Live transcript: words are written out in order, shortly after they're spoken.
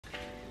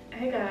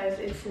Hey guys,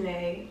 it's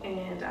Nay,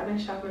 and I've been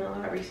shopping a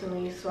lot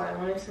recently, so I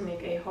wanted to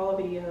make a haul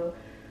video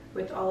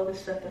with all of the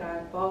stuff that I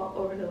bought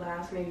over the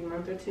last maybe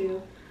month or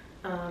two.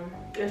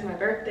 It was my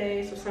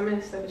birthday, so some of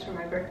this stuff is for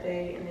my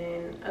birthday, and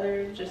then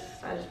others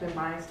I just been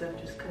buying stuff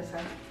just because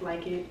I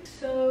like it.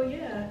 So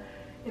yeah,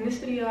 in this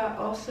video I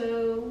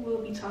also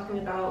will be talking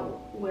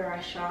about where I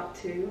shop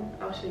too.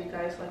 I'll show you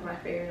guys like my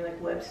favorite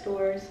like web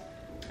stores.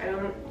 I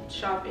don't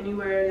shop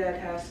anywhere that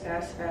has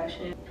fast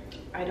fashion.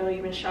 I don't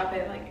even shop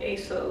at like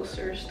ASOS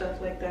or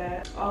stuff like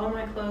that. All of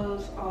my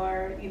clothes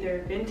are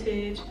either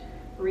vintage,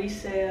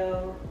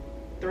 resale,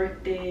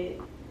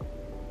 thrifted,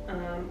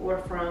 or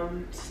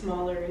from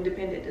smaller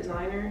independent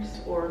designers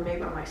or made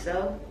by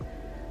myself.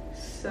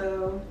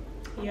 So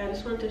yeah, I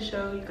just wanted to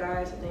show you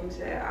guys the things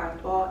that I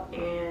bought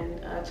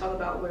and talk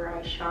about where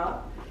I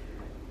shop.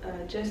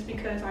 Just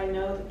because I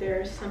know that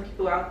there's some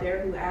people out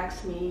there who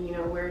ask me, you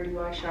know, where do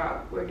I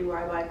shop? Where do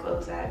I buy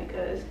clothes at?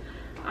 Because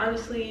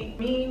honestly,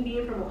 me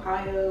being from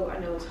Ohio, I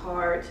know it's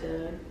hard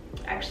to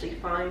actually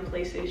find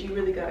places. You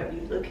really gotta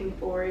be looking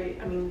for it.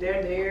 I mean,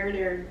 they're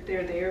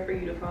there for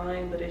you to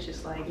find, but it's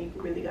just like you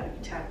really gotta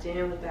be tapped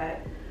in with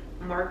that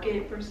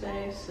market per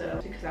se.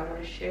 So because I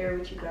want to share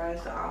with you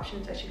guys the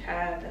options that you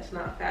have that's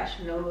not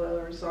Fashion Nova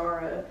or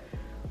Zara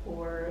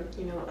or,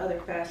 you know, other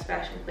fast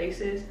fashion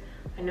places.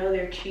 I know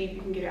they're cheap. You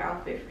can get an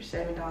outfit for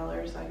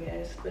 $7, I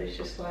guess, but it's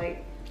just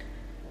like,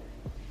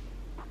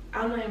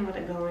 I'm not even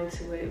going to go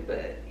into it,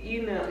 but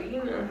you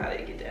know how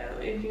they get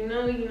down. If you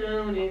know, you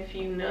know, and if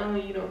you know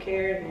and you don't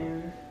care,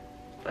 then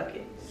fuck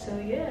it. So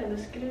yeah,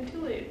 let's get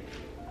into it.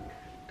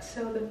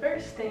 So the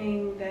first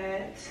thing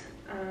that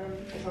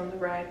is on the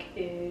rack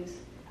is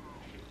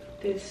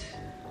this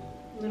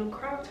little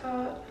crop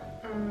top.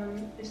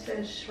 It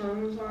says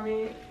shrooms on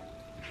it,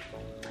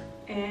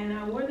 and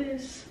I wore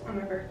this on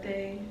my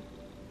birthday,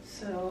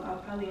 so I'll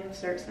probably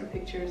insert some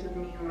pictures of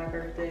me on my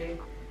birthday.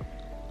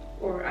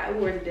 Or I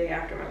wore it the day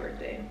after my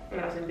birthday when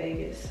I was in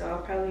Vegas, so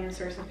I'll probably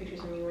insert some pictures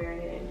of me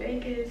wearing it in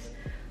Vegas.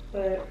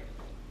 But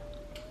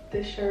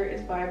this shirt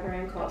is by a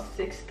brand called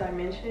 6th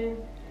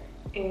Dimension,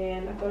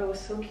 and I thought it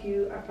was so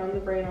cute. I found the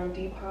brand on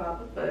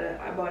Depop, but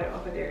I bought it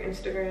off of their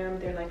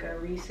Instagram. They're like a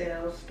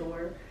resale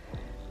store,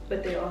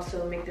 but they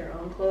also make their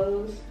own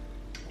clothes.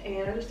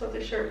 And I just thought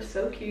this shirt was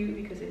so cute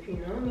because if you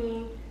know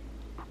me,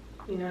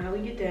 you know how we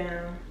get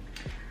down.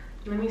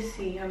 Let me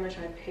see how much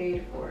I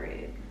paid for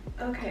it.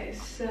 Okay,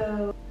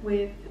 so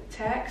with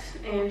tax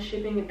and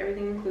shipping and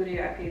everything included,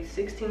 I paid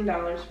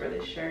 $16 for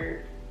this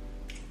shirt.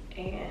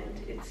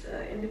 And it's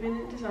an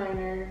independent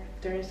designer.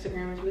 Their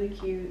Instagram is really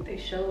cute. They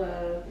show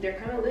love. They're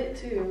kind of lit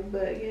too,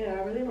 but yeah,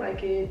 I really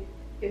like it.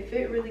 It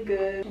fit really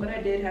good, but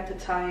I did have to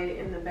tie it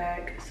in the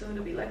back so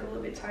it'll be like a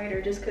little bit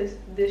tighter, just because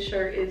this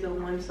shirt is a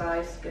one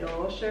size fit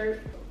all shirt.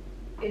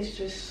 It's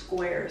just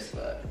square as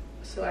fuck.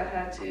 So I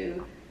had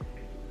to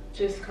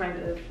just kind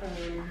of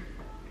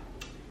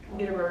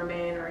get a rubber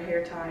band or a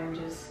hair tie and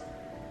just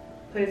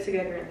put it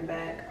together in the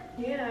back.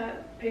 Yeah,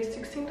 I paid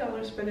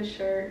 $16 for the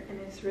shirt,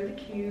 and it's really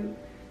cute.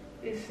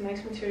 It's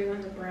nice material,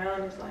 and the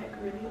brown is like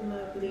really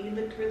lovely. It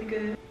looked really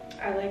good.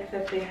 I like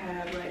that they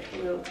have like a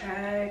little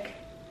tag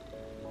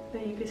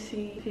that you can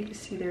see. If you can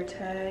see their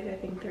tag, I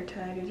think their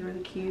tag is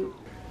really cute.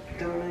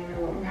 Don't really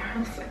know what more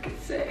else I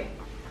could say.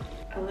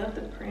 I love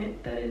the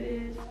print that it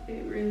is.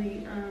 It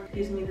really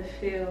gives me the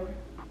feel,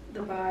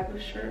 the vibe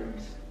of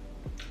shrooms.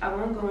 I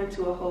won't go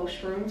into a whole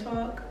shroom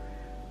talk,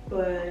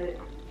 but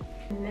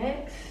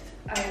next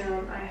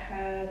item I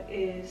have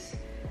is,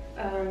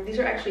 these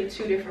are actually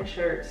two different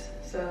shirts,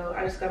 so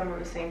I just got them on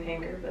the same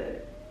hanger,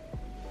 but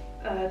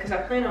because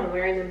I plan on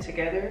wearing them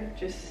together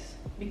just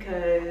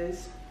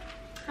because,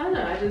 I don't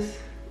know, I just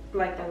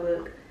like that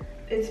look.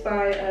 It's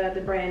by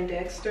the brand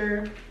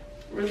Dexter.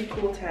 Really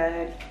cool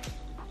tag.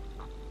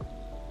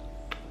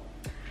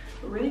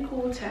 Really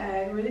cool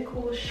tag, really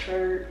cool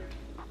shirts.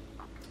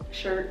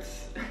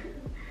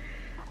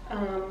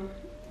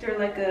 They're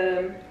like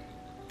a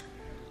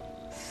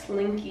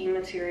slinky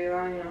material.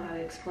 I don't know how to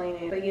explain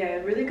it, but yeah,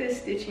 really good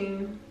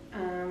stitching.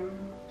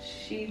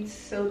 She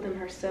sewed them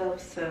herself,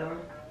 so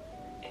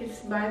it's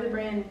by the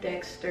brand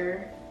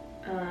Dexter.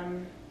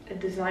 A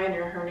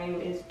designer, her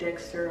name is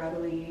Dexter, I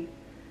believe.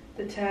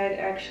 The tag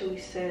actually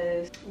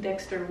says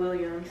Dexter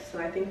Williams, so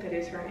I think that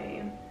is her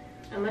name.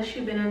 Unless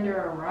you've been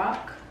under a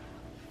rock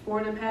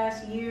for the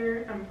past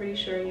year, I'm pretty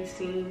sure you've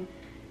seen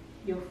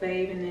your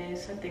fave in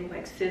this. I think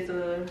like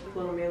SZA,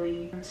 Flo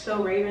Millie.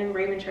 So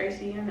Raven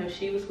Tracy, I know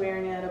she was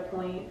wearing it at a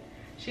point.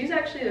 She's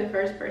actually the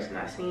first person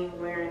I've seen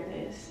wearing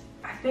this.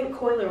 I think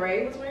Coyle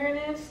Ray was wearing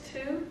this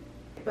too.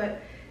 But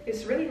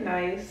it's really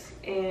nice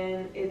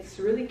and it's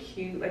really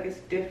cute. Like, it's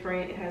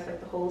different. It has like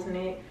the holes in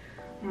it.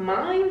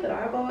 Mine that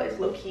I bought is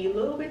low-key a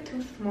little bit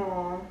too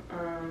small.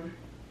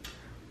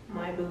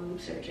 My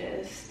boobs are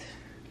just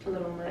a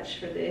little much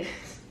for this.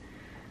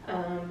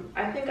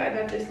 I think I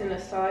got this in a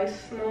size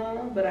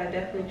small, but I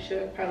definitely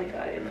should have probably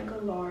got it in like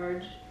a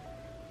large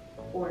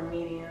or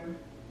medium.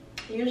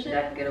 Usually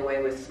I can get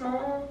away with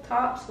small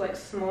tops, like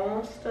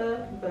small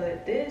stuff,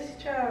 but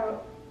this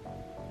child,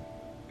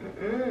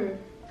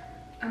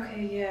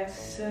 Okay,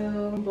 yes,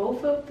 so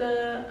both of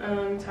the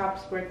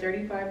tops were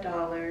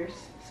 $35.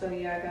 So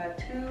yeah, I got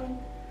two,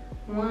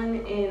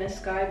 one in a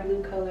sky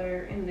blue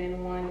color and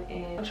then one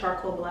in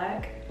charcoal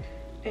black.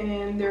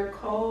 And they're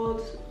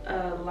called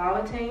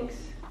lava tanks.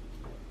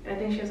 I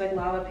think she has like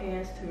lava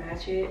pants to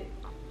match it.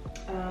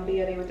 But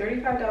yeah, they were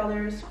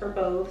 $35 for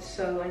both.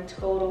 So in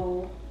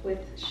total, with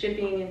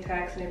shipping and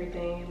tax and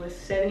everything, it was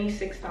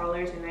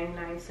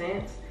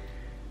 $76.99,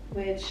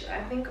 which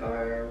I think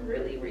are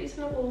really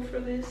reasonable for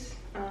this.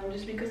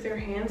 Just because they're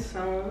hand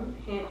sewn,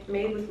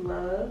 made with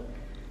love,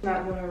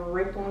 not gonna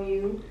rip on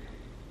you.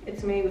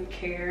 It's made with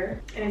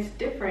care and it's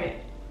different.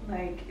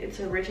 Like it's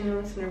original,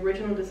 it's an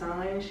original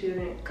design. She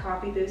didn't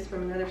copy this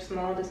from another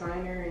small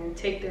designer and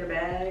take their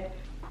bag.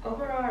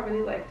 Overall, I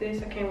really like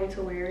this. I can't wait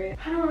to wear it.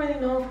 I don't really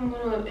know if I'm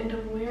gonna end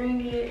up wearing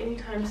it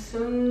anytime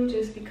soon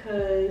just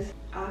because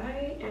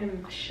I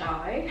am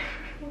shy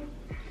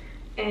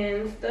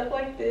and stuff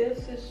like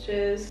this is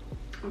just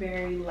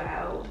very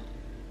loud.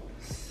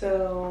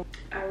 So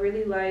I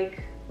really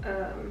like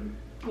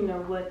you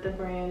know, what the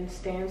brand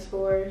stands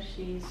for.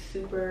 She's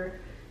super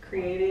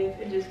creative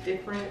and just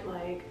different.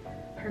 Like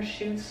her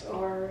shoots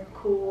are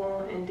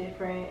cool and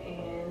different,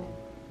 and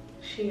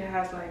she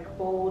has like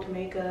bold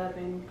makeup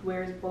and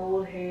wears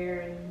bold hair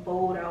and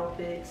bold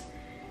outfits.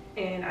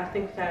 And I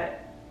think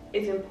that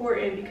it's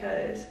important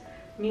because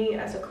me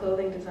as a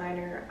clothing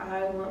designer,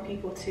 I want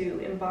people to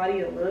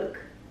embody a look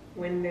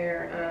when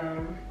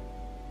they're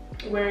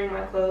wearing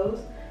my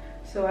clothes.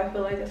 So I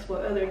feel like that's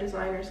what other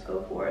designers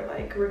go for,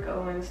 like Rick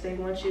Owens. They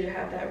want you to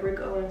have that Rick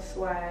Owens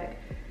swag.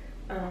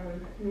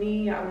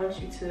 Me, I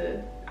want you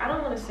to, I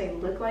don't want to say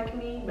look like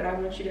me, but I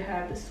want you to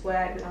have the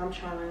swag that I'm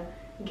trying to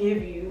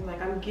give you. Like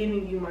I'm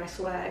giving you my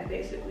swag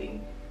basically,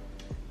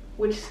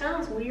 which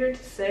sounds weird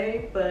to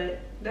say, but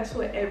that's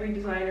what every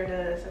designer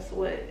does. That's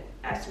what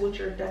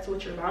you're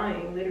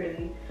buying,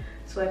 literally.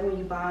 So like when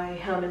you buy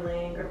Helmut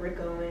Lang or Rick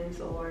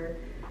Owens or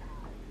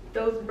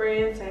those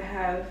brands that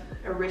have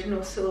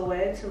original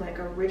silhouettes and like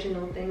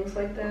original things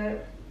like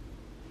that,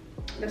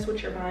 that's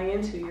what you're buying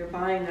into. You're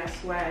buying that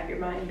swag. You're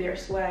buying their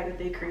swag that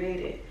they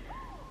created,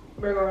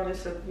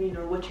 regardless of, you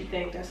know, what you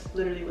think. That's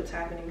literally what's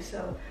happening.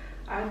 So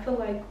I feel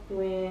like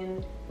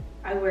when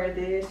I wear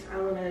this,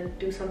 I want to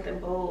do something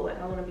bold. Like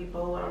I want to be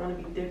bold. I want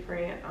to be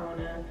different. I want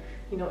to,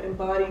 you know,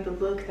 embody the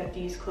look that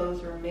these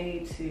clothes were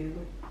made to,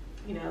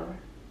 you know,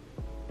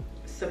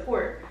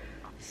 support.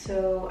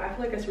 So I feel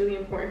like that's really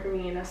important for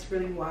me, and that's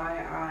really why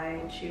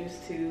I choose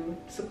to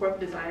support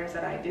the designers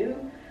that I do,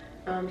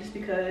 just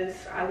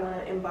because I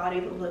want to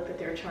embody the look that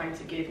they're trying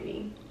to give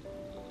me.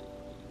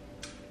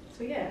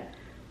 So yeah,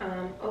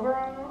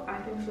 overall, I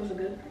think this was a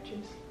good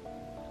purchase.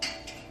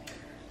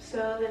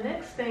 So the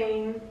next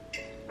thing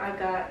I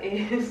got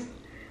is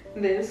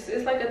this.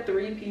 It's like a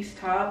three-piece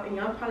top, and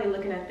y'all probably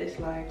looking at this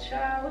like,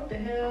 child, what the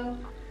hell?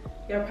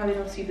 Y'all probably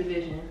don't see the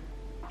vision.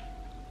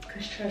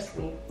 Because trust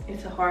me,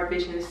 it's a hard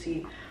vision to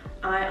see.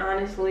 I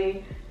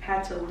honestly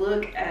had to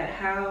look at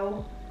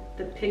how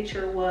the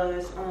picture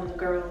was on the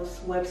girl's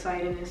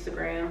website and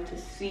Instagram to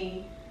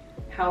see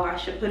how I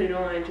should put it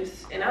on.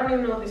 And I don't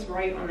even know if it's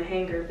right on the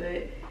hanger,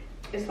 but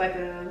it's like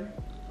a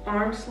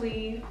arm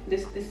sleeve.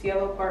 This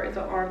yellow part is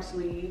an arm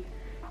sleeve,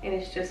 and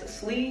it's just a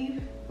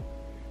sleeve,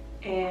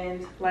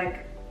 and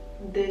like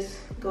this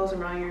goes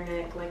around your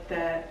neck like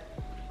that.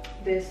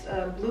 This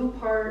blue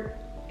part,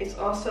 it's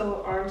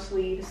also arm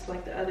sleeve. It's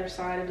like the other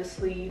side of the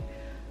sleeve,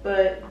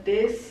 but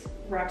this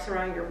wraps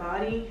around your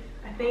body,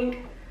 I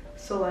think.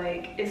 So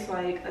like it's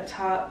like a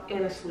top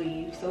and a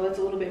sleeve, so it's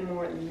a little bit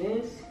more than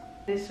this.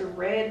 This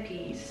red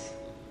piece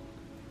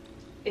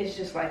is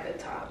just like a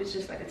top. It's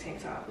just like a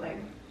tank top. Like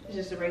it's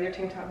just a regular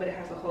tank top, but it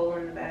has a hole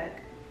in the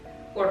back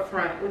or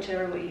front,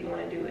 whichever way you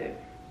want to do it.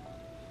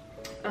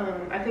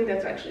 I think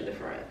that's actually the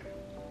front.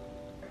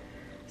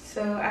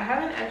 So I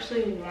haven't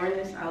actually worn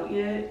this out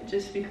yet,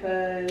 just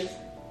because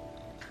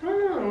I don't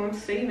know, I'm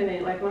saving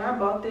it. Like when I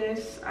bought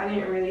this, I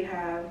didn't really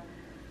have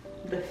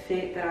the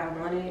fit that I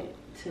wanted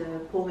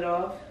to pull it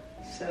off.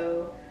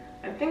 So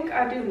I think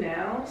I do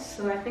now.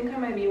 So I think I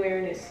might be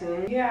wearing it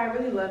soon. Yeah, I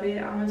really love it.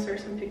 I'll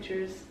insert some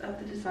pictures of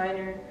the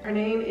designer. Her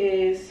name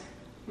is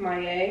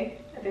Maya.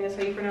 I think that's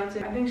how you pronounce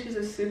it. I think she's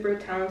a super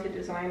talented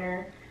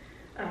designer.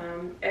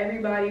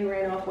 Everybody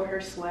ran off with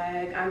her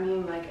swag. I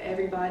mean, like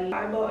everybody.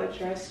 I bought a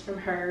dress from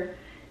her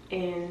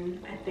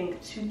in I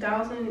think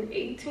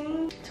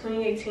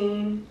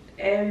 2018.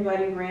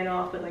 Everybody ran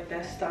off with like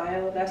that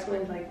style. That's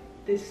when like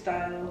this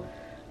style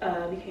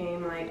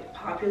became like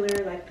popular,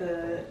 like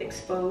the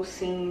exposed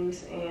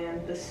seams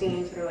and the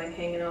seams that are like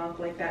hanging off,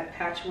 like that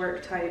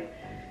patchwork type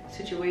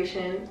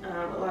situation.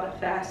 A lot of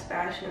fast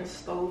fashion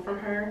stole from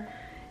her,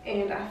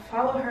 and I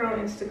follow her on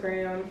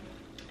Instagram,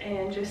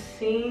 and just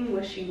seeing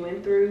what she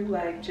went through,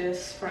 like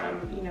just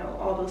from, you know,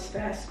 all those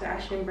fast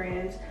fashion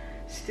brands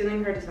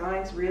stealing her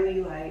designs,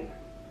 really like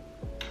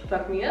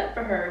fucked me up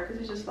for her, because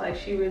it's just like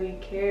she really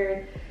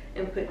cared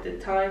and put the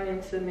time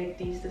in to make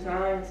these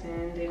designs,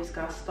 and they just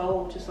got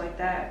stole just like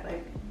that, like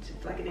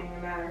it didn't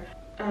even matter.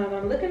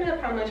 I'm looking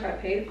up how much I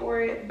paid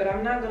for it, but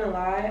I'm not gonna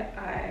lie,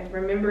 I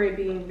remember it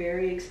being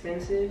very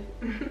expensive.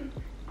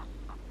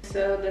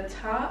 So the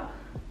top,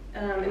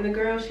 and the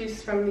girl,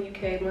 she's from the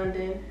UK,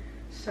 London.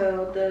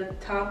 So the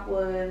top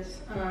was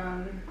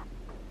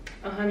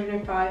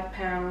 105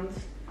 pounds,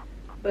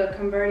 but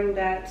converting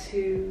that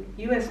to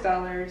US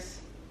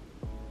dollars,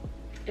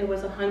 it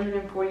was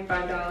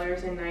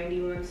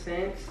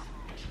 $145.91.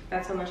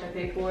 That's how much I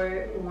paid for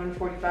it,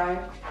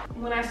 $145.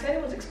 When I said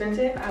it was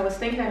expensive, I was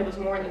thinking that it was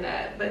more than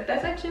that, but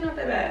that's actually not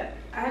that bad.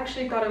 I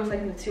actually thought it was like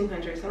in the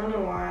 200s. I don't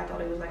know why I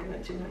thought it was like in the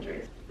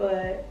 200s,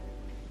 but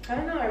I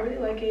don't know, I really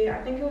like it.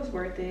 I think it was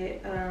worth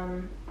it.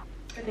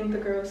 I think the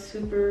girl's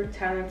super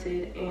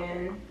talented,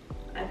 and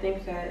I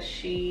think that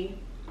she,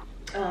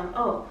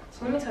 oh,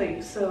 so let me tell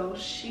you. So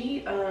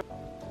she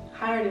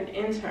hired an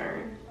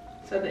intern.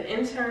 So the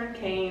intern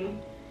came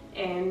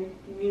and,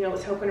 you know,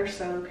 was helping her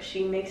sew, because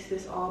she makes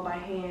this all by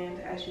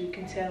hand. As you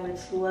can tell,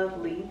 it's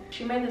lovely.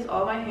 She made this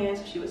all by hand,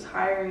 so she was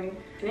hiring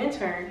an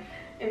intern.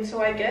 And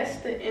so I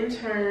guess the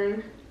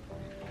intern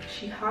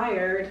she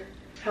hired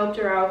helped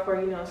her out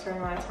for, you know, a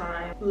certain amount of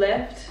time,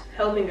 left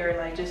helping her,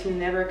 like just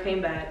never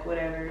came back,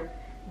 whatever,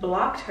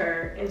 blocked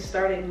her, and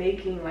started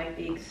making like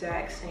the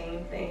exact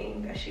same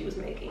thing that she was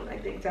making,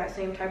 like the exact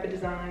same type of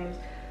designs,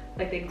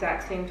 like the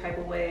exact same type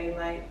of way,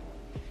 like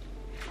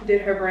did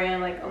her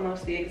brand like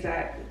almost the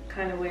exact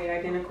kind of way,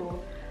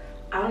 identical.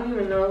 I don't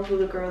even know who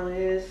the girl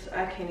is.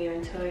 I can't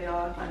even tell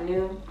y'all if I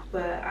knew,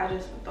 but I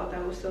just thought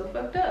that was so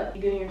fucked up.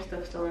 You're getting your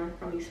stuff stolen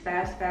from these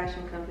fast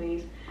fashion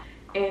companies,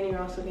 and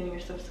you're also getting your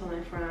stuff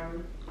stolen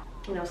from,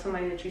 you know,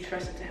 somebody that you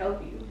trusted to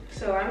help you.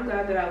 So I'm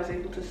glad that I was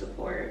able to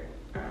support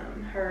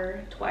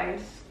her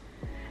twice.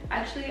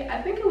 Actually,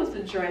 I think it was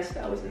the dress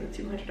that was in the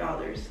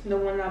 $200. The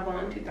one I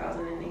bought in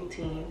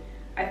 2018.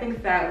 I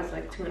think that was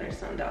like $200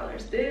 some.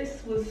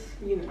 This was,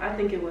 you know, I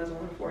think it was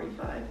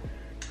 $145.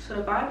 So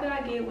the vibe that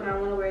I get when I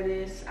want to wear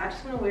this, I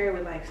just want to wear it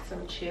with like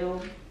some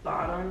chill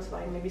bottoms,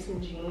 like maybe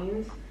some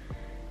jeans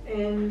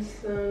and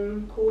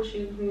some cool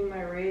shoes, maybe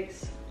my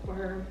Ricks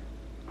or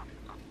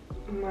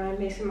my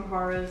Mason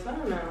Maharas. I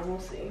don't know, we'll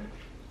see.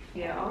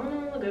 Yeah, all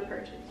in all, a good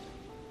purchase.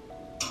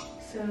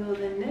 So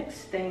the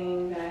next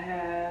thing that I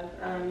have,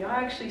 y'all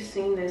actually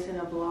seen this in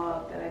a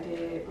vlog that I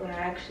did when I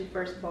actually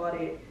first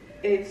bought it.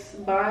 It's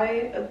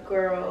by a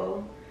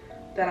girl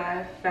that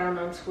I found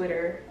on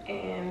Twitter,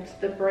 and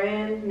the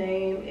brand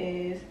name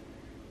is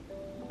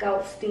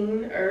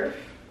Goldstein Earth.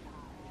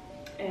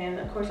 And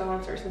of course I'll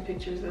insert some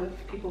pictures of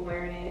people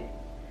wearing it.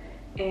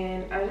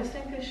 And I just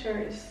think this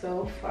shirt is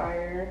so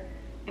fire.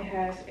 It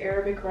has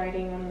Arabic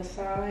writing on the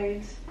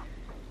sides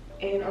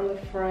and on the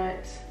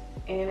front,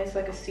 and it's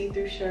like a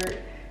see-through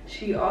shirt.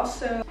 She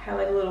also had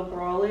like a little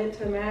bralette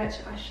to match.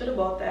 I should have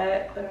bought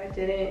that, but I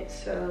didn't.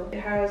 So it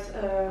has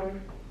a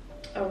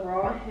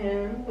raw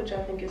hem, which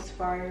I think is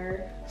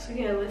fire. So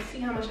yeah, let's see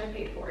how much I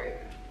paid for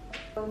it.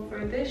 So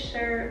for this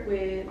shirt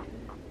with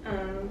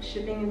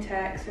shipping and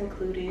tax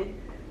included,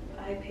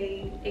 I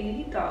paid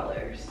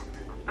 $80.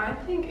 I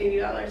think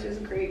 $80 is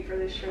great for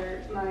this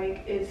shirt.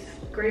 Like, it's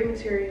great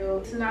material.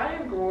 It's not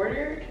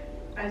embroidered.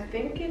 I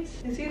think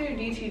it's either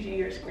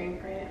DTG or screen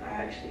print. I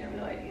actually have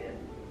no idea.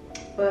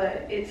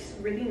 But it's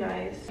really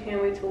nice.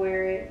 Can't wait to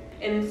wear it.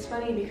 And it's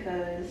funny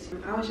because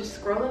I was just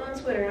scrolling on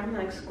Twitter. I'm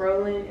like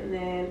scrolling, and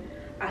then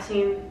I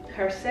seen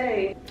her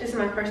say, this is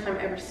my first time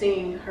ever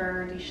seeing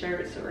her these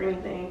shirts or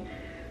anything.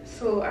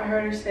 So I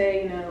heard her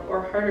say, you know,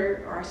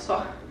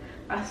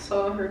 I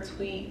saw her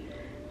tweet,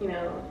 you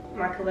know,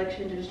 my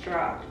collection just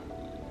dropped.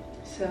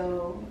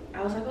 So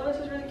I was like, oh,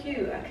 this is really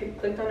cute. I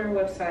clicked on her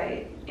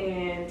website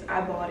and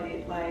I bought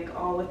it like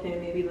all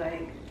within maybe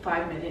like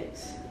 5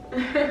 minutes.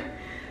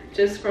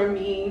 Just from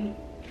me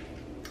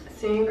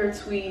seeing her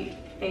tweet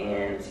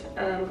and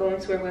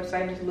going to her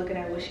website and just looking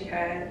at what she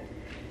had.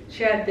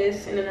 She had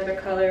this in another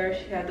color.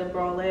 She had the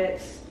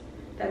bralettes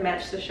that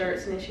matched the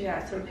shirts, and then she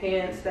had some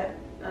pants that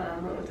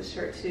went with the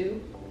shirt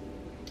too.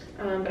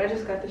 But I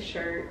just got the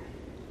shirt,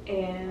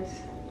 and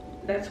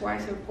that's why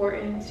it's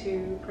important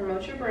to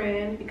promote your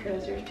brand,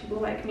 because there's people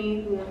like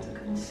me who want to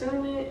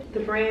consume it.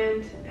 The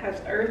brand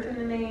has earth in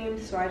the name,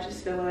 so I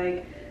just feel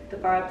like the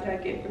vibe that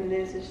I get from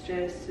this is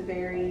just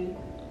very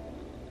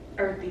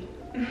earthy.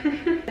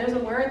 There's a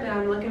word that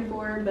I'm looking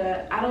for,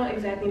 but I don't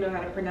exactly know how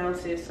to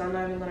pronounce it, so I'm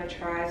not even gonna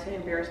try to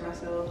embarrass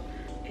myself.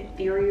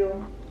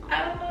 Ethereal?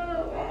 I don't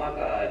know. Oh my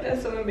god,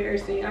 that's so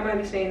embarrassing. I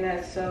might be saying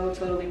that so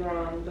totally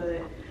wrong,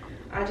 but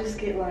I just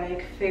get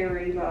like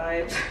fairy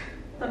vibes.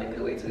 Not a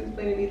good way to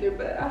explain it either,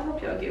 but I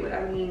hope y'all get what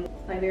I mean.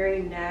 Like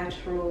very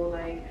natural,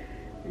 like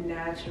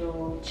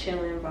natural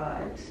chilling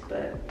vibes,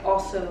 but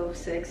also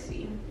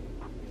sexy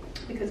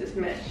because it's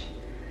mesh.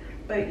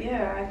 But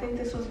yeah, I think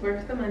this was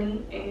worth the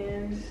money,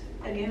 and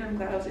again, I'm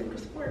glad I was able to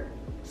support.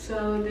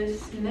 So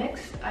this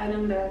next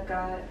item that I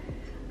got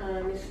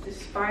is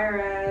this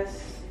fire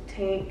ass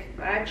tank.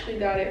 I actually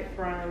got it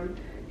from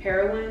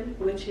Heroine,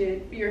 which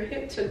is, if you're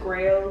hip to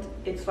Grailed,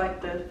 it's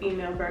like the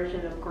female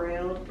version of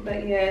Grailed.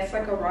 But yeah, it's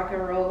like a rock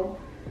and roll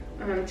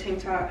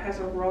tank top. Has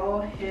a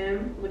raw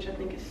hem, which I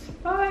think is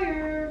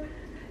fire.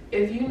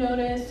 If you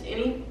notice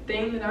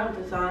anything that I've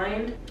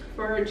designed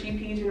for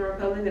GPs in the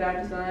Republic that I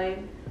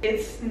designed,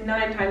 it's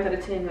 9 times out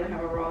of 10 gonna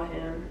have a raw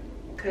hem,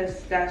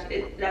 because that's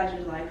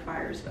just like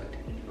fire as fuck to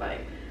me.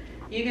 Like,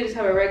 you could just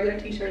have a regular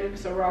t-shirt and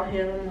it's a raw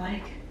hem,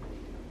 like,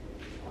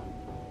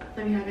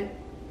 let me have it.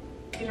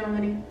 You know,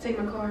 honey, take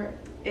my card.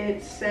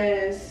 It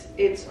says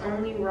it's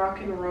only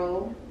rock and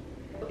roll.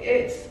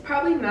 It's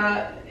probably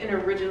not an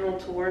original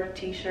tour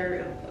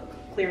t-shirt,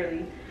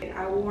 clearly.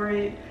 I wore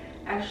it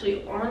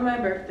actually on my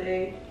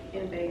birthday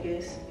in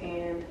Vegas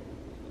and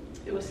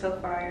it was so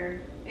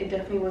fire. It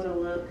definitely was a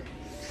look.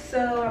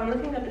 So I'm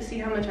looking up to see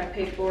how much I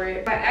paid for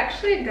it. I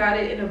actually got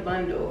it in a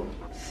bundle.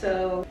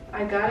 So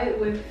I got it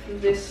with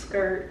this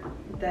skirt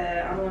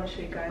that I'm gonna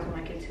show you guys when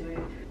I get to it.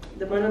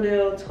 The bundle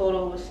deal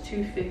total was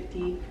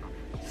 $250.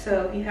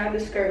 So he had the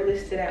skirt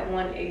listed at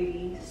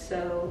 $180.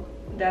 So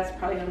that's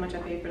probably how much I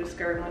paid for the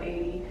skirt,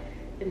 $180,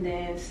 and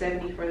then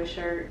 $70 for the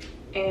shirt.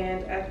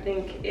 And I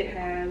think it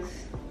has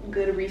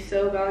good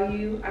resale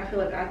value. I feel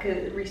like I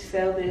could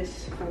resell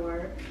this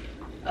for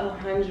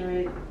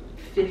 $150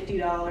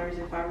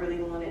 if I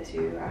really wanted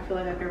to. I feel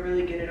like I could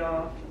really get it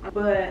off.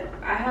 But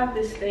I have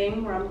this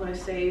thing where I'm going to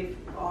save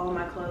all of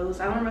my clothes.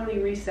 I don't really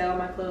resell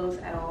my clothes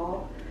at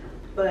all,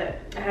 but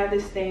I have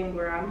this thing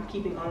where I'm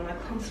keeping all my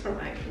clothes for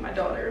my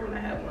daughter when I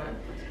have one.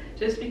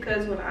 Just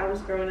because when I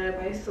was growing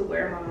up, I used to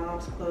wear my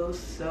mom's clothes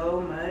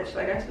so much.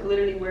 Like, I used to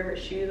literally wear her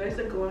shoes. I used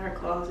to go in her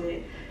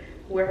closet,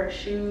 wear her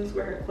shoes,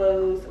 wear her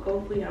clothes.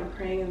 Hopefully I'm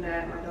praying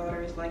that my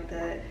daughter is like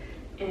that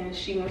and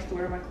she wants to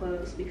wear my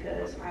clothes,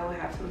 because I would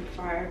have some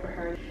fire for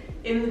her.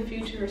 In the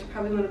future, it's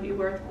probably going to be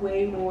worth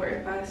way more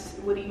if I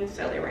would even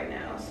sell it right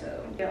now.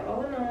 So yeah,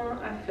 all in all,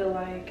 I feel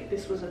like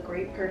this was a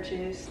great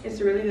purchase.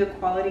 It's really good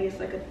quality. It's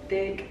like a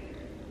thick,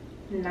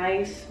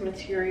 nice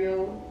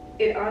material.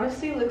 It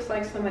honestly looks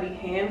like somebody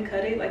hand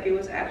cut it, like it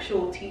was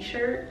actual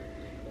t-shirt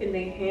and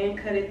they hand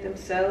cut it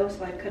themselves,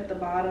 like cut the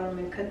bottom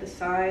and cut the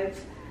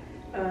sides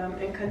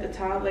and cut the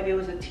top like it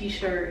was a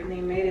t-shirt, and they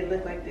made it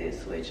look like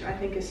this, which I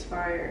think is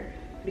fire,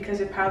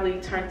 because it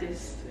probably turned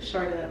this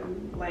shirt up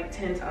like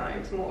 10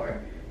 times more.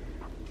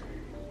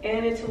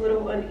 And it's a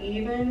little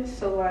uneven,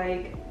 so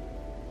like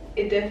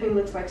it definitely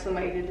looks like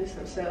somebody did this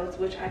themselves,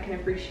 which I can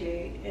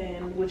appreciate,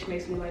 and which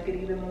makes me like it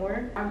even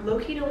more. I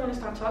low-key don't want to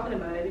stop talking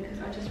about it because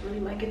I just really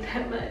like it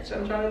that much.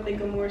 I'm trying to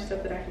think of more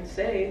stuff that I can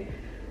say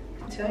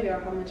to tell y'all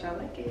how much I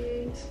like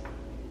it.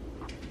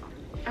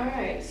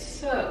 Alright,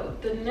 so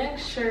the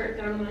next shirt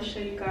that I'm going to show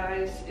you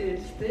guys is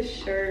this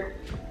shirt.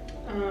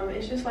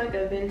 It's just like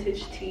a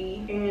vintage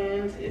tee,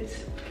 and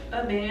it's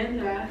a band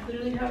that I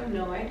literally have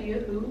no idea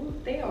who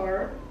they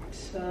are.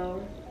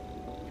 So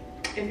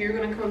if you're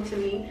going to come to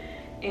me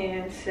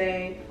and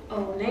say,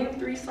 oh, name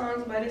 3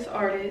 songs by this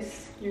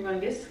artist, you're gonna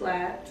get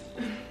slapped.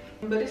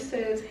 But it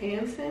says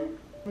Hanson.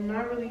 I'm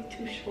not really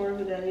too sure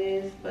who that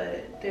is,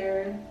 but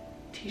their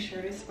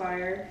t-shirt is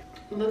fire.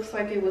 Looks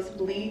like it was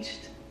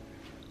bleached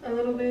a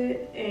little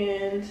bit,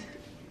 and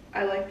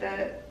I like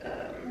that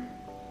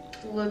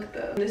look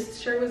though. This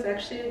shirt was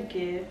actually a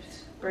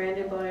gift.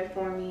 Brandon bought it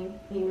for me.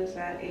 He was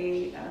at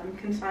a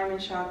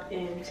consignment shop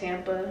in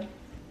Tampa.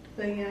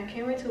 But yeah, I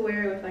can't wait to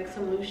wear it with like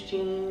some loose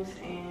jeans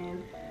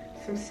and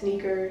some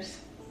sneakers,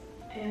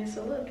 and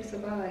so look, it's a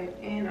vibe.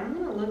 And I'm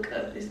gonna look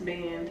up this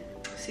band,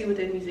 see what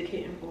their music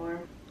hitting for.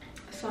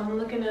 So I'm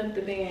looking up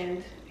the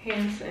band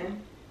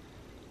Hanson.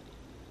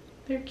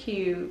 They're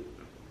cute.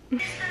 So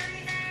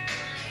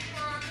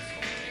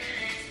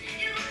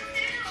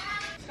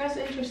that's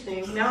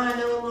interesting. Now I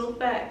know a little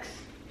facts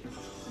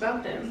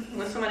about them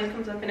when somebody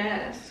comes up and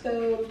asks.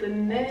 So the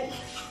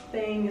next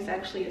thing is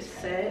actually a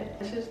set.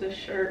 This is the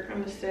shirt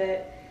from the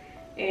set.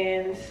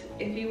 And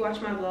if you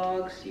watch my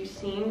vlogs, you've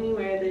seen me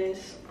wear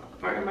this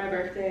for my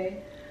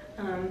birthday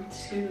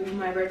to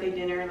my birthday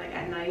dinner, like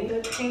at night.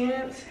 The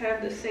pants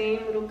have the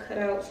same little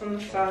cutouts on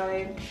the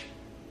side,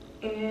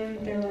 and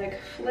they're like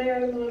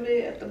flared a little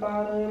bit at the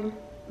bottom.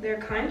 They're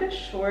kind of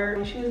short.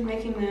 When she was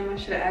making them, I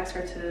should have asked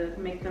her to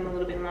make them a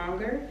little bit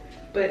longer,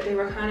 but they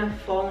were kind of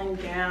falling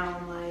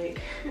down,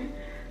 like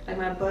like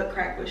my butt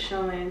crack was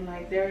showing.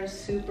 Like, they're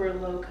super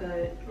low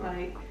cut.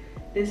 Like,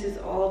 this is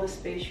all the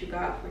space you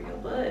got for your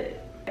butt.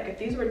 Like, if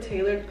these were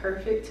tailored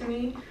perfect to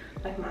me,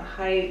 like my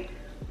height,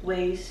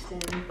 waist,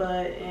 and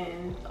butt,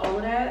 and all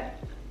of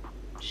that,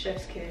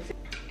 chef's kiss.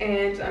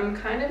 And I'm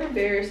kind of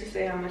embarrassed to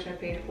say how much I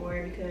paid for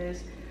it,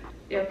 because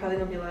you're probably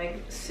gonna be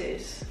like,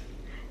 sis,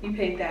 you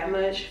paid that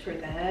much for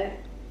that?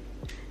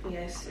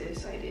 Yes,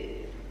 sis, I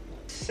did.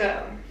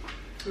 So,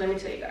 let me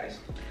tell you guys.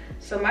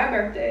 So my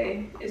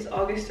birthday is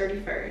August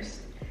 31st,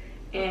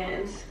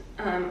 and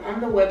on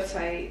the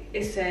website,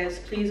 it says,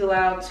 please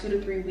allow 2 to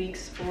 3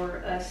 weeks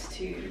for us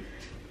to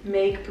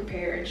make,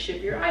 prepare, and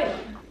ship your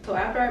item. So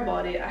after I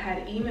bought it, I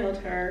had emailed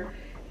her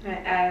and I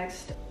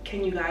asked,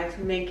 can you guys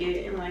make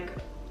it in like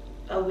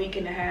a week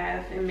and a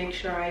half and make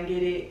sure I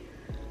get it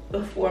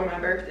before my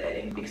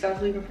birthday? Because I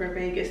was leaving for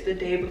Vegas the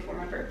day before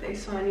my birthday,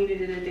 so I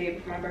needed it a day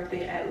before my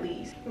birthday at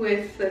least.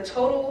 With the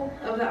total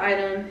of the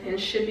item and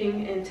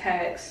shipping and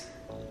tax,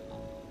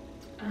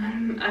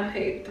 I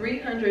paid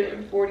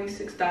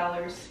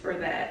 $346 for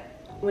that.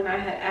 when I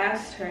had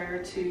asked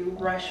her to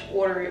rush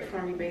order it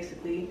for me,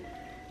 basically,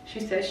 she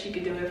said she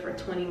could do it for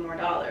 $20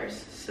 more.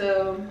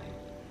 So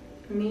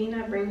me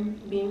not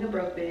being a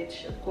broke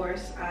bitch, of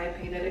course, I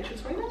paid that extra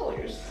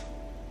 $20.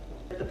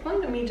 The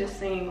point of me just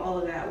saying all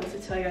of that was to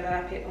tell you that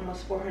I paid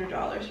almost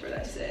 $400 for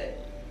that set.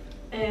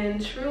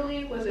 And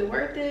truly, was it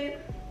worth it?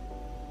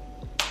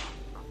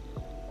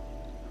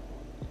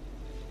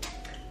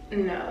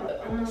 No,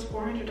 almost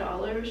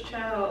 $400,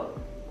 child.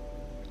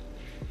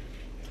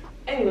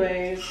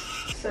 Anyways,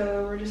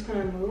 so we're just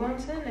gonna move on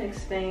to the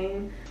next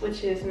thing,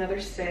 which is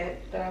another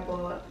set that I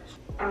bought.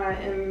 I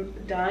am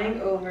dying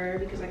over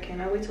because I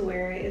cannot wait to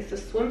wear it. It's a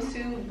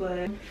swimsuit,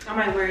 but I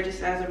might wear it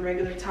just as a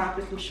regular top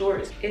with some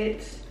shorts.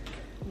 It's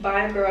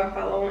by a girl I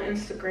follow on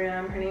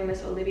Instagram. Her name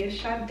is Olivia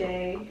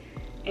Sade,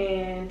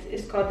 and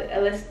it's called the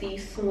LSD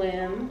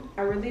Swim.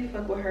 I really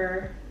fuck with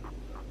her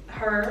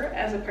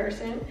as a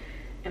person,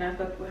 and I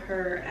fuck with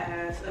her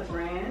as a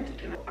brand.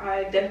 And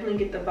I definitely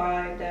get the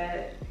vibe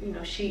that, you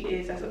know, she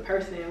is as a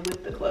person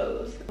with the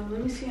clothes.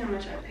 Let me see how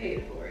much I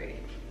paid for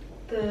it.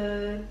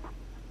 The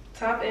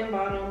top and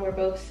bottom were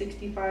both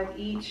 $65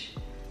 each.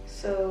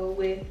 So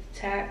with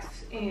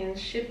tax and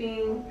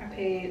shipping, I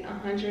paid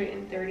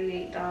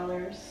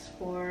 $138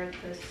 for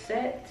the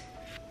set.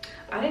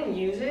 I didn't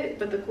use it,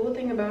 but the cool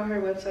thing about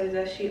her website is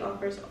that she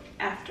offers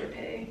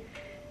Afterpay.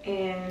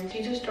 And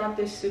she just dropped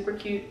this super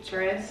cute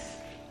dress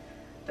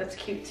that's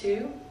cute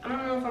too. I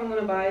don't know if I'm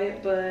gonna buy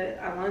it, but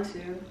I want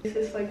to. This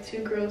is like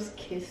two girls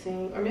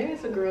kissing, or maybe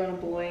it's a girl and a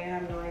boy, I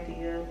have no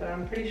idea, but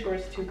I'm pretty sure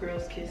it's two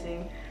girls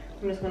kissing.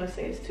 I'm just gonna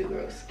say it's two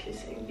girls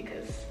kissing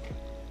because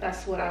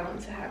that's what I want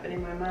to happen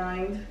in my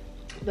mind.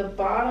 The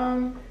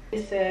bottom,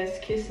 it says,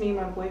 "Kiss me,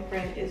 my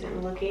boyfriend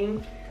isn't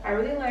looking." I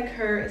really like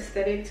her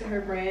aesthetic to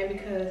her brand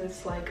because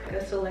it's like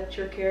a select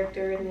your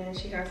character, and then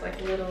she has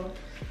like a little,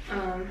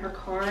 her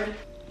card.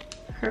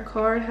 Her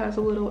card has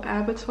a little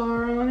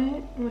avatar on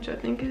it, which I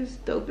think is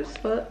dope as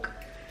fuck.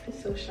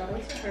 So shout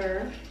out to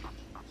her.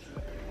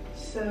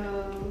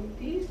 So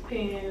these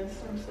pants,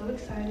 I'm so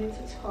excited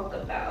to talk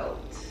about.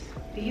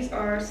 These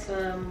are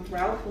some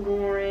Ralph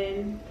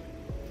Lauren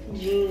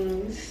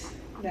jeans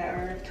that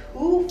are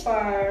too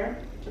far.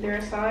 They're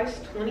a size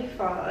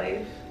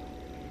 25.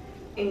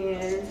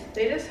 And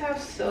they just have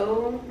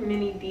so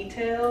many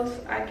details.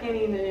 I can't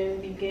even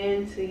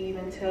begin to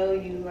even tell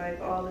you like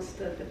all the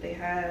stuff that they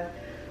have.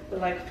 But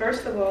like,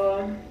 first of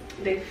all,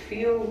 they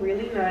feel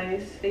really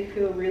nice. They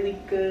feel really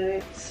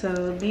good.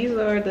 So these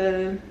are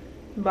the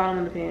bottom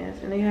of the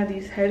pants, and they have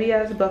these heavy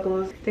ass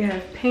buckles. They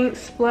have paint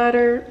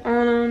splatter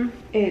on them.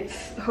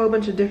 It's a whole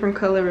bunch of different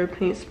color of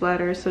paint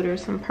splatter. So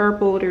there's some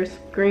purple, there's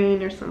green,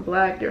 there's some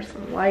black, there's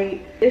some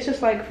white. It's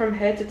just like from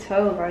head to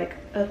toe, like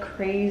a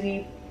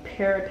crazy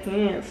pair of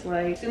pants.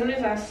 Like, as soon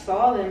as I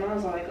saw them, I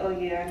was like, oh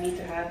yeah, I need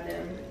to have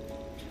them.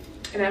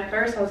 And at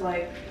first I was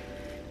like,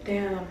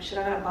 damn, should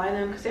I not buy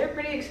them? Because they're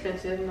pretty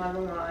expensive, I'm not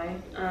gonna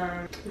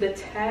lie. The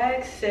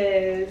tag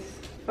says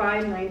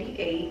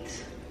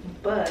 $5.98,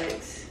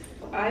 but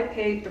I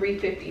paid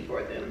 $3.50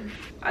 for them.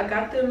 I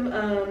got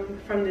them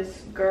from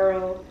this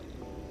girl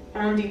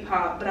on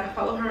Depop, but I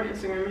follow her on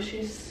Instagram and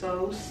she's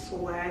so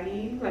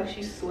swaggy. Like,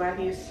 she's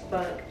swaggy as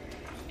fuck.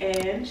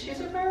 And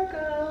she's a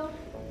Virgo.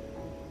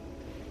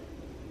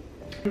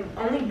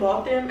 I only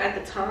bought them at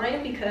the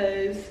time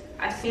because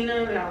I seen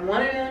them and I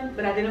wanted them,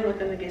 but I didn't want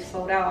them to get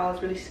sold out. I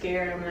was really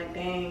scared. I'm like,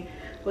 dang,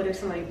 what if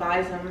somebody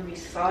buys them and be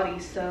salty?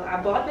 So I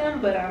bought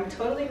them, but I'm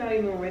totally not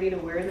even ready to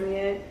wear them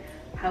yet.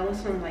 I want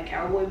some like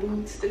cowboy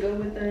boots to go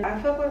with them.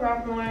 I fuck with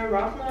Ralph Lauren.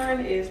 Ralph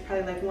Lauren is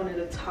probably like one of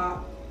the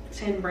top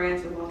 10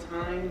 brands of all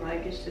time.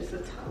 Like, it's just a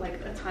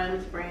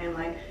timeless brand.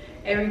 Like,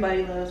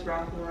 everybody loves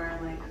Ralph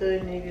Lauren. Like,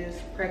 hood niggas,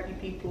 preppy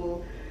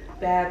people,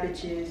 bad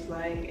bitches,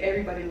 like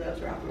everybody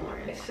loves Ralph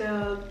Lauren.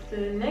 So the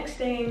next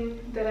thing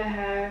that I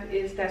have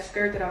is that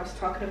skirt that I was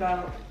talking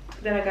about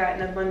that I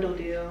got in a bundle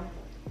deal.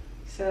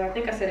 So I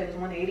think I said it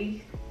was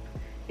 $180.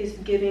 It's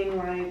giving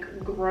like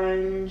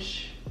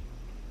grunge,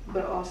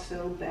 but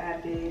also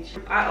bad bitch.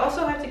 I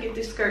also have to get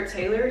this skirt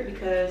tailored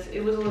because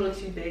it was a little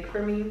too big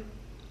for me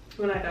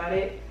when I got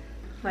it.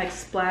 Like,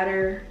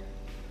 splatter,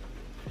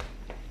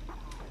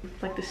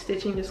 like the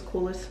stitching is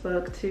cool as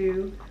fuck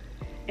too.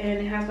 And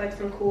it has like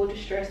some cool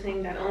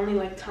distressing that only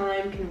like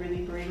time can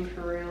really bring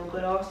for real,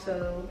 but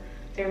also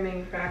their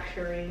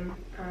manufacturing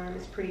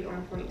is pretty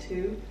on point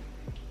too.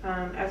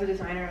 As a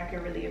designer, I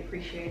can really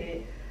appreciate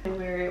it. I can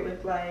wear it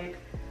with like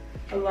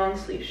a long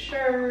sleeve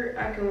shirt.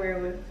 I can wear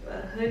it with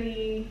a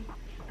hoodie,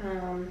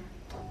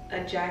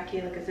 a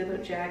jacket, like a zip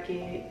up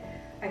jacket.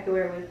 I could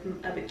wear it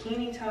with a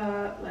bikini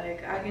top.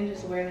 Like, I can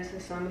just wear this in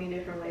so many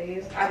different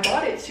ways. I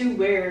bought it to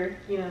wear,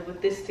 you know,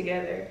 with this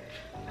together.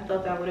 I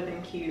thought that would have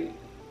been cute.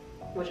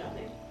 What y'all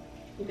think?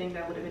 You think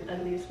that would have been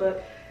ugly as fuck?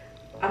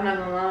 I'm not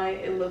gonna lie,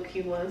 it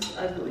low-key was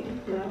ugly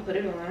when I put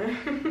it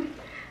on.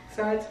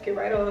 So I took it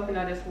right off and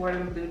I just wore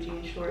them blue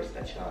jean shorts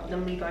that y'all,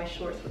 them Levi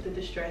shorts with the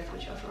distress,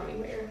 which y'all saw me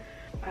wear.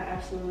 I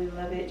absolutely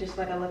love it, just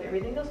like I love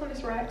everything else on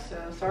this rack. So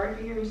sorry if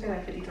you hear me say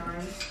that 50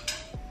 times.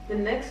 The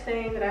next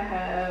thing that I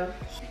have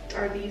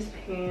are these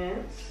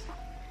pants.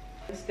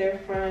 They're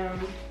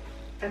from,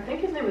 I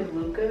think his name is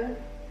Luca,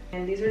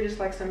 and these are just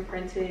like some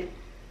printed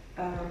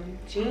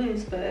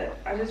jeans, but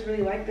I just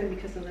really like them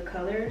because of the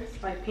colors.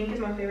 Like pink is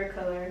my favorite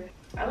color.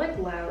 I like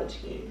loud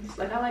jeans.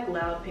 Like I like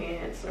loud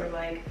pants, or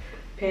like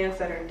pants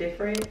that are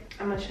different.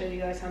 I'm gonna show you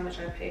guys how much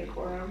I paid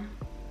for them.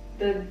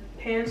 The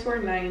pants were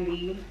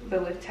 $90,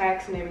 but with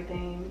tax and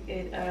everything,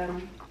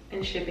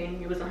 and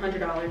shipping, it was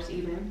 $100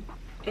 even.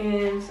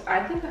 And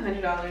I think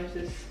 $100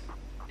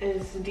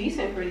 is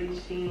decent for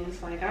these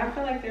jeans. Like I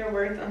feel like they're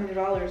worth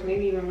 $100,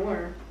 maybe even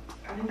more.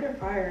 I think they're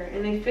fire,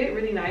 and they fit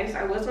really nice.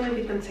 I was gonna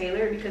get them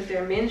tailored because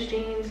they're men's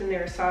jeans and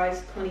they're a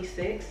size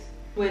 26,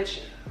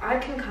 which I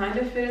can kind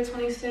of fit a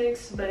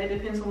 26, but it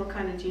depends on what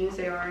kind of jeans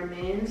they are in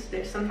men's.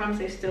 Sometimes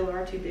they still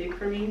are too big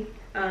for me,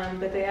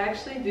 but they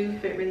actually do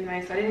fit really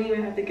nice. I didn't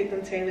even have to get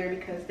them tailored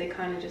because they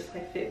kind of just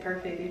like fit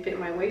perfect. They fit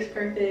my waist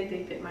perfect,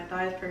 they fit my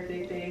thighs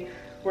perfect, they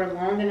were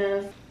long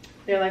enough.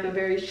 They're like a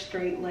very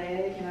straight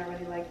leg, and I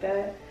really like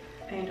that.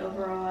 And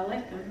overall, I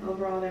like them.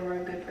 Overall, they were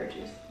a good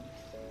purchase.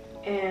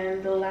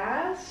 And the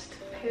last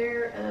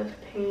pair of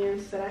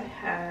pants that I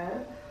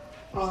have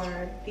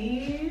are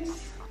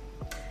these.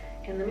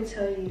 And let me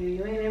tell you,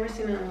 you ain't never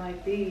seen nothing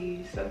like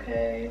these,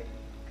 okay?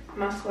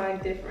 My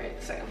swag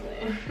different, second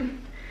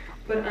plan.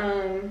 But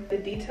the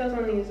details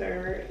on these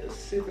are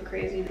super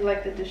crazy.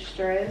 Like the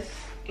distress,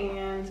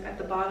 and at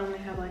the bottom they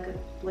have like a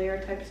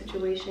flare type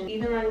situation.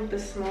 Even like the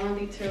small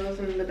details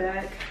in the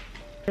back.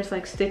 There's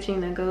like stitching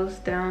that goes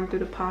down through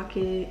the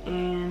pocket,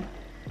 and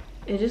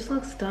it just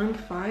looks done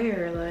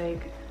fire.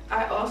 Like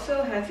I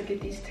also had to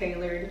get these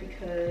tailored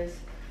because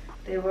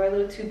they were a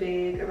little too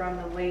big around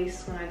the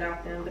waist when I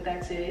got them, but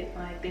that's it.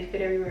 Like they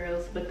fit everywhere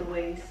else but the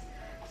waist.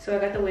 So I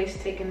got the waist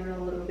taken a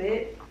little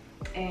bit,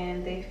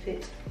 and they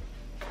fit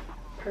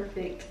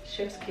perfect.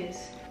 Chef's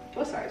kiss.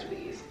 What size are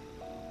these?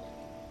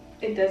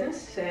 It doesn't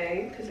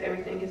say because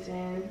everything is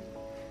in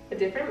a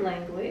different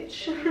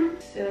language.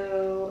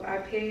 So I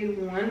paid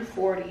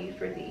 $140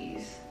 for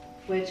these,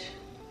 which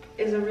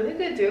is a really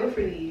good deal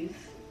for these.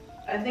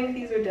 I think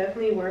these are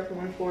definitely worth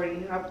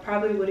 $140. I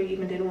probably would have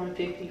even did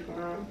 $150 for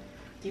them.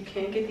 You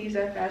can't get these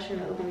at Fashion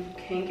Nova. You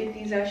can't get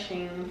these at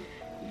Shein.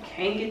 You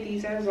can't get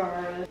these at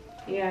Zara.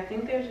 Yeah, I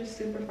think they're just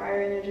super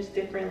fire, and they're just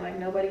different. Like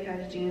nobody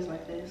has jeans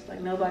like this.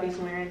 Like nobody's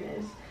wearing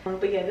this.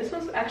 But yeah, this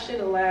was actually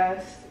the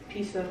last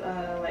piece of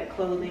like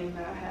clothing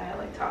that I had,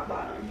 like top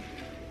bottom.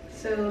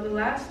 So the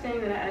last thing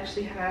that I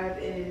actually have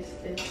is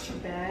this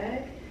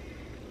bag.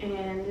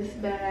 And this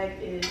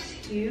bag is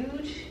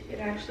huge. It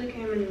actually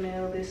came in the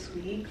mail this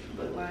week,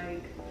 but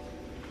like,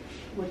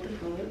 what the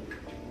fuck?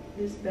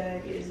 This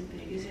bag is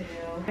big as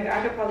hell. Like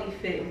I could probably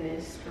fit in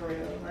this for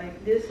real.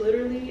 Like this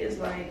literally is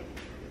like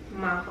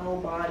my whole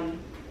body.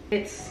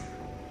 It's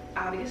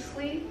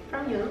obviously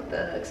from Young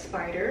Thug,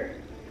 Spider.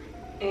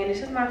 And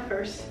this is my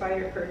first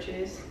Spider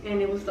purchase.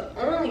 And it was the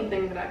only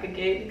thing that I could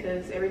get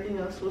because everything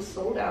else was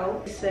sold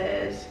out. It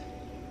says,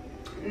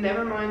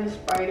 never mind the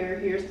spider,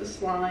 here's the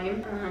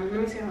slime. Let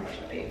me see how much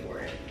I paid for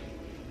it.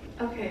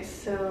 Okay,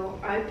 so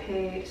I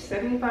paid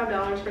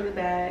 $75 for the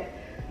bag,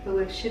 but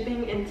with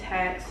shipping and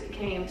tax, it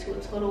came to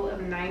a total of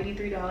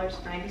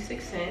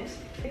 $93.96.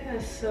 Yeah,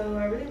 so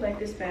I really like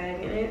this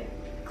bag, and it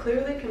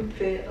clearly can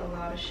fit a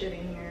lot of shit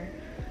in here.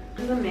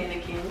 There's a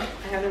mannequin.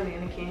 I have a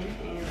mannequin,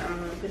 and I'm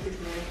gonna put this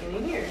mannequin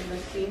in here.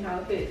 Let's see how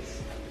it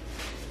fits.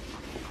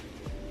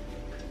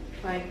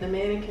 Like the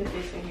mannequin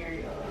fits in here,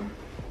 y'all.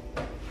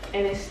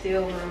 And it's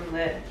still room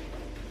left.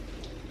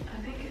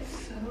 I think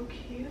it's so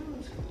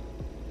cute.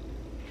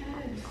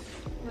 Yes.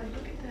 Like,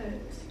 look at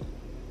that.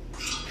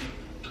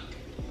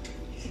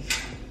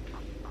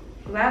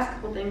 The last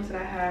couple things that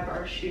I have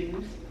are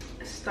shoes.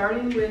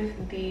 Starting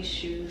with these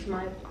shoes,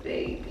 my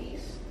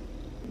babies.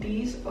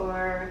 These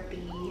are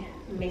the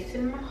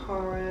Mason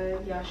Mahara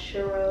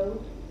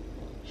Yashiro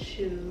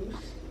shoes.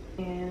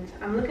 And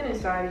I'm looking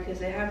inside because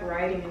they have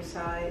writing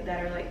inside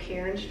that are like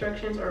care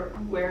instructions or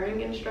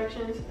wearing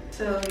instructions.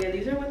 So yeah,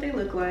 these are what they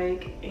look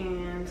like,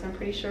 and I'm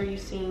pretty sure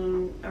you've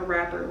seen a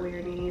rapper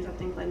wear these. I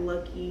think like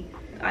Lucky.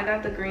 I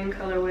got the green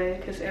colorway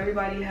because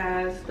everybody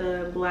has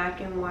the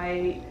black and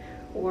white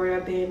or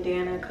a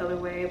bandana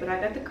colorway, but I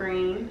got the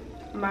green.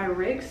 My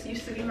Ricks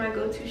used to be my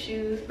go-to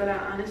shoes, but I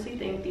honestly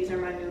think these are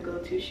my new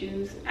go-to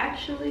shoes.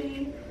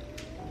 Actually,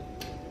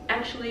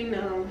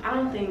 no. I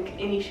don't think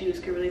any shoes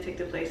could really take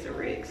the place of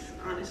Ricks,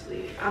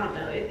 honestly. I don't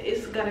know.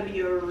 It's gotta be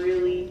a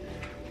really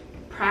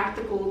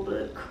practical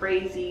but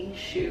crazy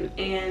shoe.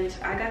 And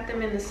I got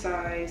them in the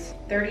size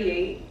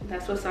 38.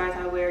 That's what size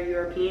I wear,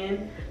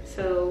 European.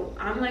 So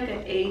I'm like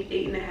an 8,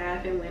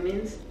 8.5 in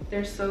women's.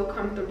 They're so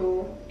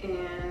comfortable,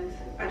 and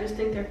I just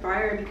think they're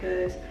fire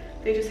because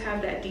they just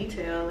have that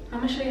detail.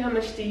 I'm gonna show you how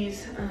much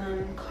these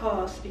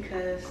cost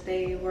because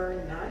they were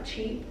not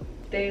cheap.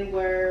 They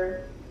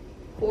were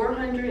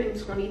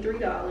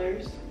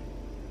 $423.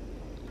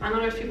 I know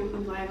there's people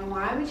who's like,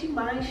 why would you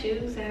buy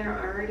shoes that are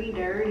already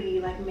dirty,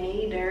 like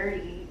made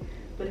dirty?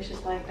 But it's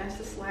just like, that's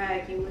the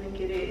swag, you wouldn't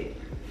get it.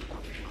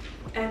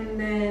 And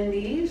then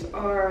these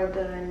are are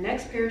the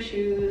next pair of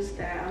shoes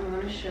that I'm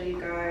going to show you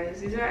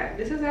guys.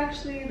 This is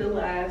actually the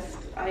last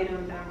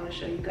item that I'm going to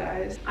show you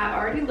guys. I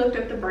already looked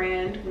up the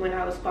brand when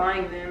I was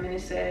buying them, and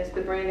it says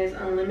the brand is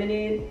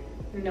Unlimited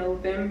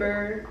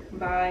November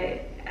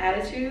by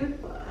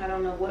Attitude. I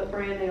don't know what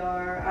brand they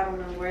are. I don't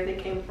know where they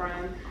came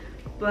from,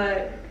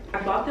 but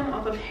I bought them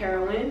off of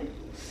Heroine.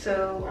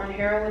 So on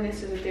Heroine, it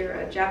says that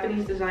they're a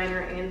Japanese designer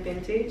and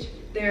vintage.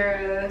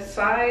 They're a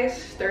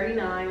size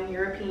 39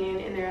 European,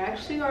 and they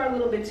actually are a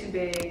little bit too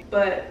big,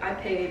 but I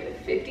paid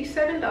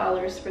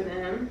 $57 for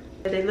them.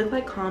 They look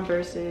like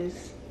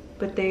Converses,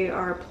 but they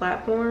are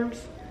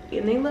platforms,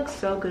 and they look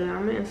so good.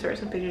 I'm gonna insert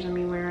some pictures of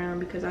me wearing them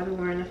because I've been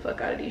wearing the fuck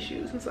out of these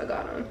shoes since I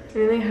got them. And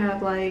then they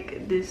have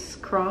like this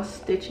cross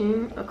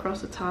stitching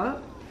across the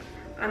top.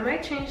 I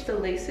might change the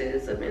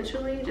laces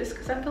eventually just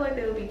because I feel like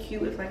they would be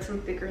cute with like some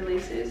thicker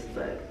laces,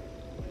 but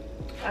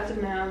as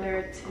of now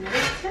they're 10 out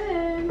of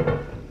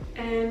 10.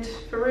 And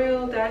for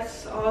real,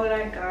 that's all that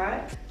I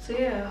got. So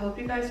yeah, I hope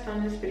you guys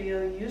found this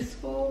video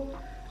useful.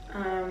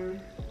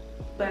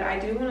 But I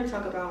do want to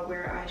talk about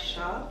where I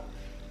shop.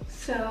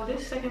 So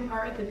this second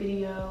part of the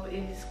video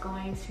is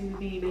going to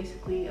be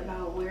basically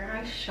about where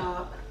I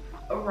shop.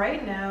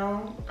 Right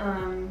now,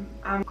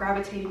 I'm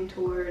gravitating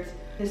towards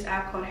this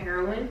app called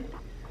Heroine,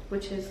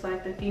 which is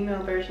like the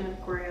female version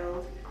of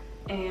Grailed,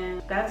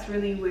 and that's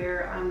really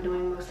where I'm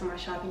doing most of my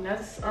shopping.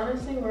 That's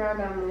honestly where I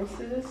got most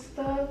of this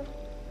stuff.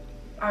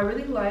 I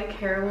really like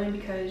Heroine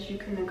because you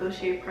can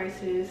negotiate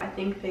prices. I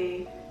think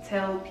they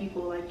tell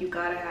people like you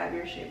gotta have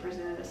your shit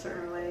presented a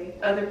certain way.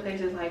 Other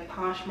places like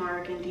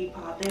Poshmark and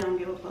Depop, they don't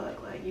give a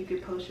fuck. Like you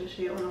could post your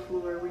shit on the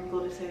floor,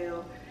 wrinkled as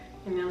hell,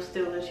 and they'll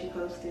still let you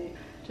post it.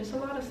 Just a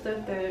lot of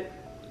stuff that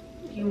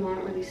you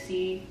won't really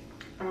see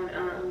on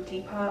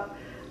Depop.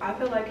 I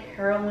feel like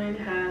Heroine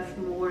has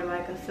more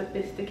like a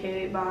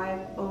sophisticated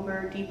vibe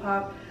over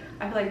Depop.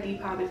 I feel like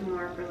Depop is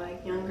more for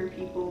like younger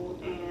people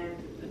and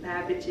the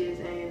bad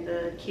bitches and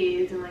the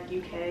kids in like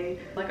UK.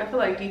 Like I feel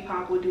like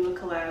Depop would do a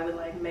collab with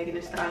like Megan Thee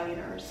Stallion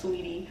or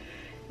Sweetie,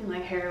 and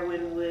like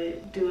Heroine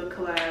would do a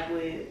collab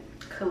with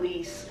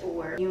Khalees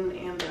or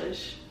Yoon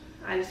Ambush.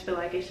 I just feel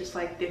like it's just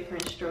like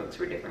different strokes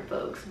for different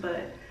folks.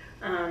 But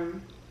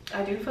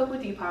I do fuck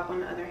with Depop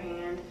on the other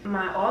hand.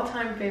 My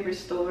all-time favorite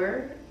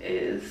store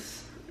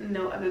is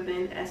no other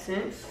than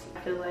Essence. I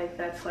feel like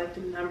that's like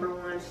the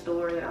 #1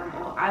 store that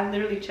I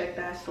literally check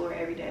that store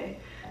every day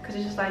because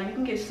it's just like you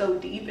can get so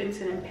deep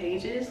into them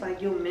pages,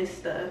 like you'll miss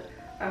stuff.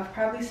 I've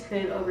probably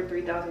spent over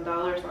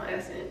 $3,000 on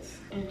Essence,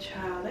 and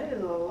child, that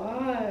is a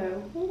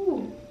lot.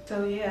 Woo.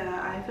 So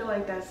yeah, I feel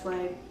like that's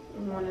like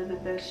one of the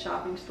best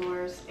shopping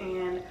stores,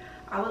 and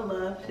I would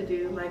love to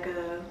do like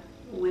a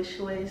wish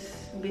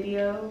list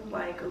video,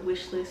 like a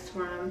wish list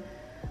from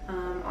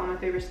all my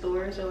favorite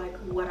stores, or like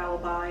what I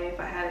would buy if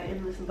I had an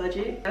endless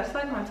budget. That's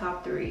like my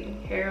top 3: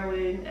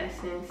 Heroine,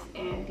 Essence,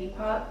 and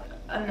Depop.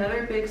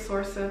 Another big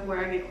source of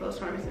where I get clothes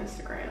from is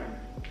Instagram.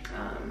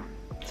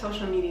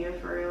 Social media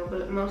for real,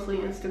 but mostly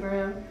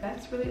Instagram.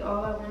 That's really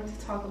all I wanted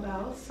to talk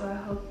about, so I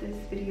hope this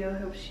video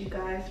helps you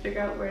guys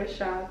figure out where to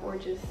shop, or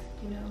just,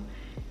 you know,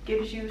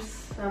 gives you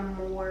some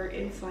more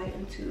insight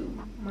into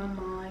my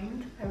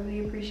mind. I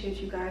really appreciate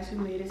you guys who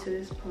made it to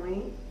this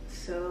point,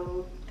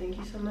 so thank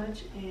you so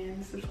much,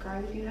 and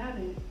subscribe if you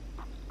haven't.